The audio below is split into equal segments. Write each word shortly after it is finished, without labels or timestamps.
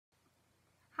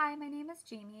Hi, my name is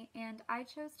Jamie, and I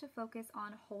chose to focus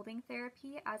on holding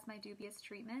therapy as my dubious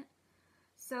treatment.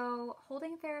 So,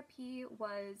 holding therapy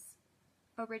was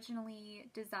originally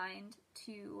designed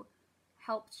to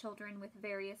help children with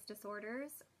various disorders,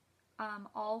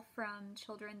 all from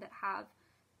children that have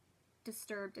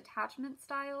disturbed attachment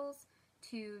styles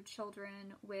to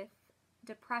children with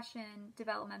depression,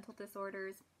 developmental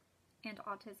disorders, and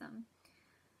autism.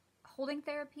 Holding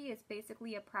therapy is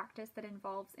basically a practice that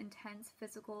involves intense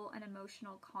physical and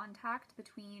emotional contact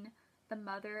between the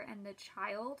mother and the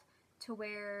child, to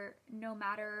where no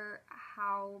matter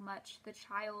how much the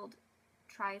child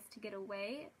tries to get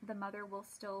away, the mother will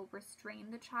still restrain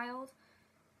the child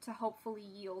to hopefully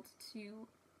yield to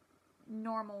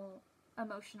normal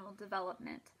emotional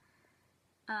development.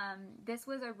 This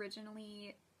was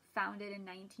originally founded in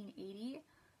 1980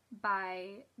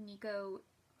 by Nico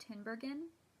Tinbergen,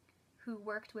 who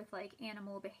worked with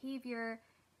animal behavior,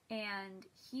 and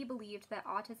he believed that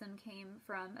autism came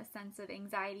from a sense of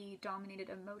anxiety dominated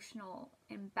emotional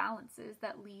imbalances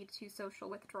that lead to social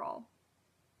withdrawal.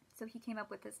 So he came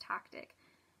up with this tactic,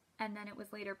 and then it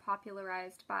was later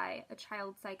popularized by a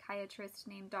child psychiatrist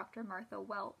named Dr. Martha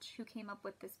Welch, who came up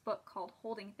with this book called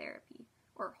Holding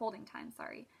Time.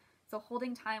 So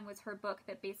Holding Time was her book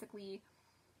that basically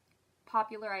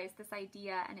popularized this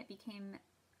idea, and it became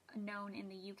known in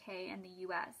the UK and the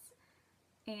US,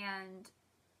 and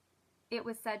it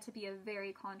was said to be a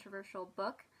very controversial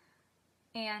book,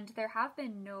 and there have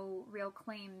been no real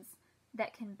claims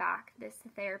that can back this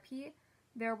therapy.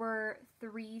 There were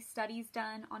 3 studies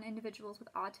done on individuals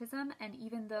with autism, and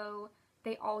even though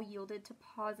they all yielded to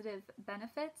positive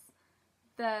benefits,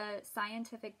 the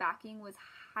scientific backing was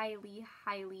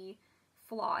highly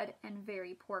flawed and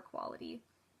very poor quality.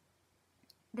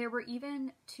 There were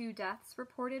even 2 deaths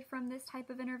reported from this type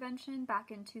of intervention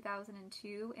back in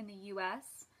 2002 in the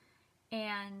US,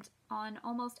 and on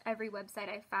almost every website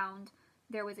I found,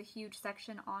 there was a huge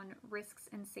section on risks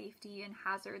and safety and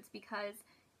hazards, because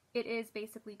it is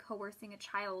basically coercing a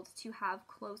child to have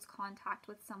close contact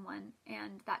with someone,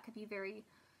 and that could be very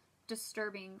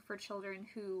disturbing for children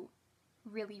who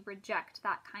really reject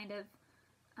that kind of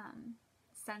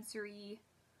sensory,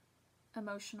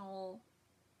 emotional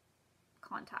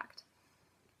contact.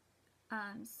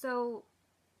 So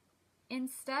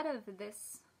instead of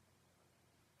this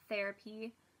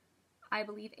therapy, I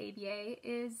believe ABA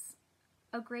is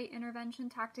a great intervention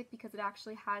tactic because it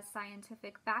actually has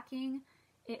scientific backing.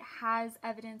 It has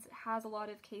evidence, it has a lot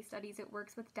of case studies, it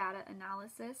works with data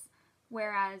analysis,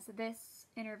 whereas this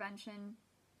intervention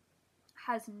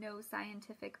has no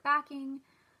scientific backing.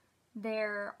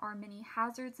 There are many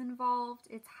hazards involved,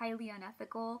 it's highly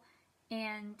unethical,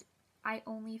 and I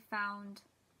only found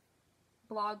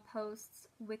blog posts,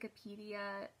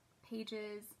 Wikipedia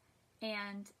pages,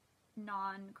 and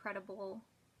non-credible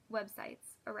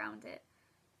websites around it.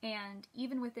 And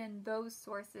even within those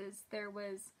sources, there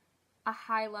was a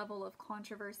high level of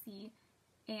controversy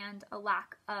and a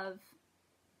lack of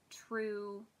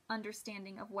true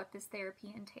understanding of what this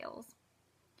therapy entails.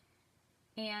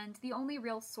 And the only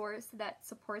real source that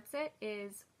supports it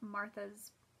is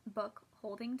Martha's book,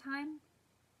 Holding Time.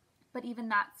 But even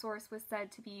that source was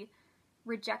said to be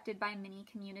rejected by many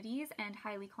communities and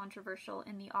highly controversial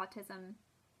in the autism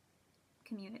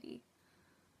community.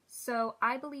 So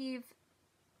I believe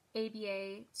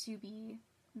ABA to be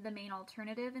the main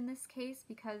alternative in this case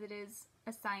because it is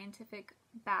a scientific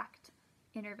backed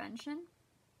intervention.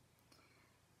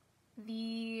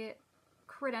 The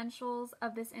credentials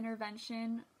of this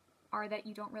intervention are that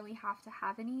you don't really have to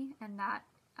have any, and that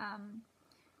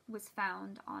was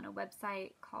found on a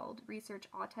website called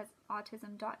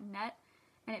researchautism.net,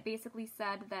 and it basically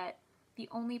said that the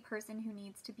only person who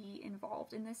needs to be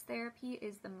involved in this therapy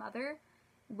is the mother,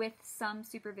 with some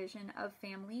supervision of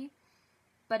family,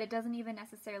 but it doesn't even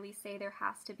necessarily say there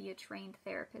has to be a trained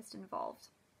therapist involved,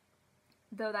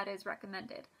 though that is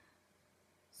recommended.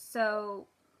 So,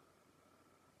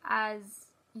 as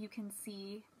you can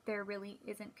see, there really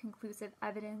isn't conclusive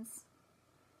evidence.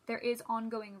 There is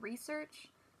ongoing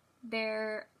research.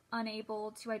 They're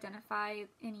unable to identify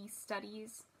any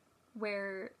studies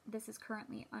where this is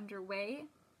currently underway,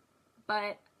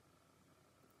 but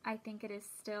I think it is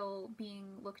still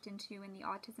being looked into in the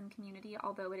autism community,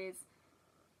 although it is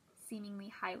seemingly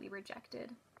highly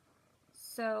rejected.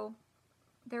 So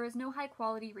there is no high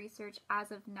quality research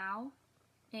as of now,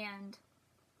 and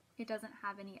it doesn't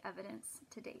have any evidence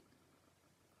to date.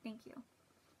 Thank you.